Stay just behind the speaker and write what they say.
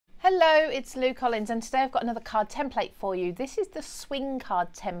Hello, it's Lou Collins, and today I've got another card template for you. This is the swing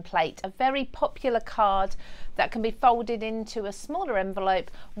card template, a very popular card that can be folded into a smaller envelope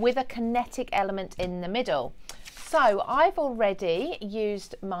with a kinetic element in the middle. So I've already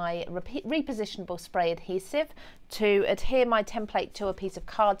used my repositionable spray adhesive to adhere my template to a piece of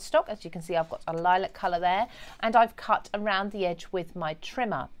cardstock. As you can see, I've got a lilac colour there, and I've cut around the edge with my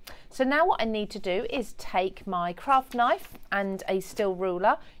trimmer. So now what I need to do is take my craft knife and a steel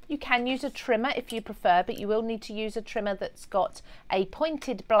ruler. You can use a trimmer if you prefer, but you will need to use a trimmer that's got a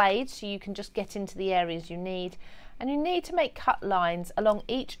pointed blade so you can just get into the areas you need. And you need to make cut lines along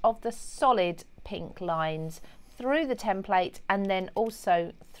each of the solid pink lines through the template and then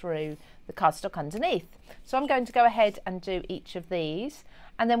also through the cardstock underneath. So I'm going to go ahead and do each of these,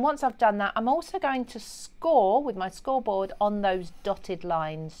 and then once I've done that, I'm also going to score with my scoreboard on those dotted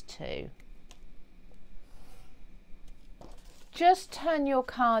lines too. Just turn your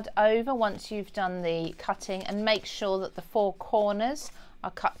card over once you've done the cutting and make sure that the four corners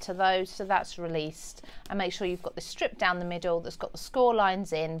are cut to those, so that's released, and make sure you've got the strip down the middle that's got the score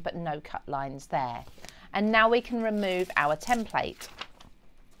lines in but no cut lines there. And now we can remove our template.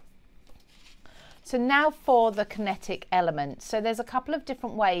 So now for the kinetic element. So there's a couple of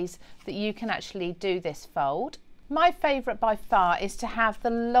different ways that you can actually do this fold. My favourite by far is to have the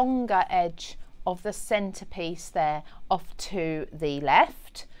longer edge of the centerpiece there off to the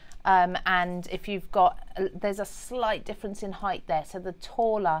left. And if you've got, there's a slight difference in height there. So the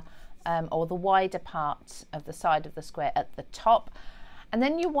taller or the wider part of the side of the square at the top. And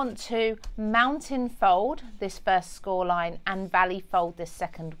then you want to mountain fold this first score line and valley fold this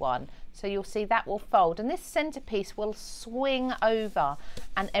second one. So you'll see that will fold, and this centerpiece will swing over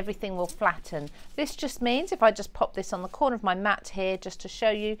and everything will flatten. This just means if I just pop this on the corner of my mat here just to show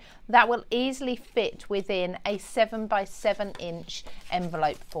you, that will easily fit within a 7 by 7 inch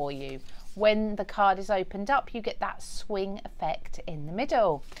envelope for you. When the card is opened up, you get that swing effect in the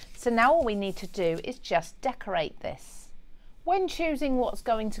middle. So now all we need to do is just decorate this. When choosing what's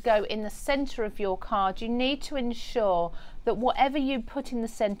going to go in the centre of your card, you need to ensure that whatever you put in the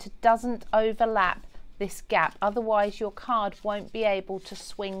centre doesn't overlap this gap, otherwise your card won't be able to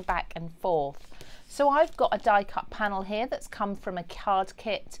swing back and forth. So I've got a die cut panel here that's come from a card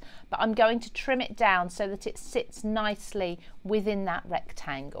kit, but I'm going to trim it down so that it sits nicely within that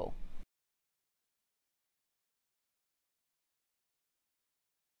rectangle.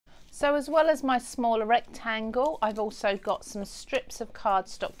 So as well as my smaller rectangle, I've also got some strips of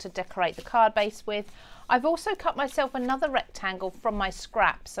cardstock to decorate the card base with. I've also cut myself another rectangle from my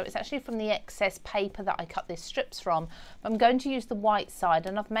scraps, so it's actually from the excess paper that I cut these strips from. I'm going to use the white side,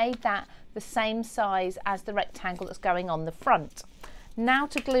 and I've made that the same size as the rectangle that's going on the front. Now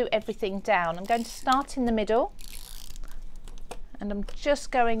to glue everything down, I'm going to start in the middle. And I'm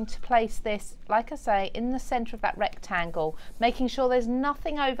just going to place this, like I say, in the centre of that rectangle, making sure there's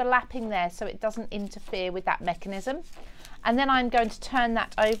nothing overlapping there so it doesn't interfere with that mechanism. And then I'm going to turn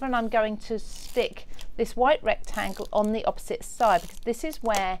that over, and I'm going to stick this white rectangle on the opposite side, because this is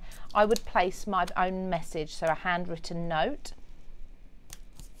where I would place my own message, so a handwritten note,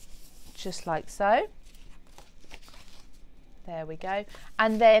 just like so. There we go.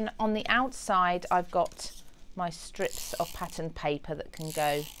 And then on the outside, I've got my strips of patterned paper that can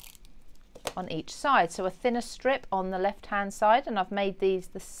go on each side. So a thinner strip on the left hand side, and I've made these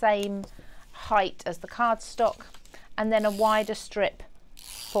the same height as the cardstock, and then a wider strip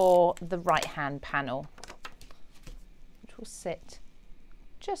for the right hand panel, which will sit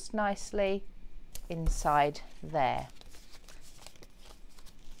just nicely inside there.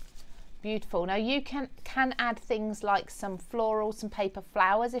 Beautiful. Now you can add things like some florals, some paper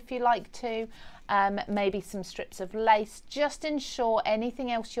flowers if you like to, maybe some strips of lace. Just ensure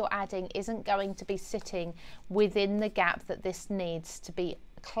anything else you're adding isn't going to be sitting within the gap that this needs to be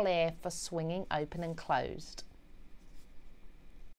clear for swinging open and closed.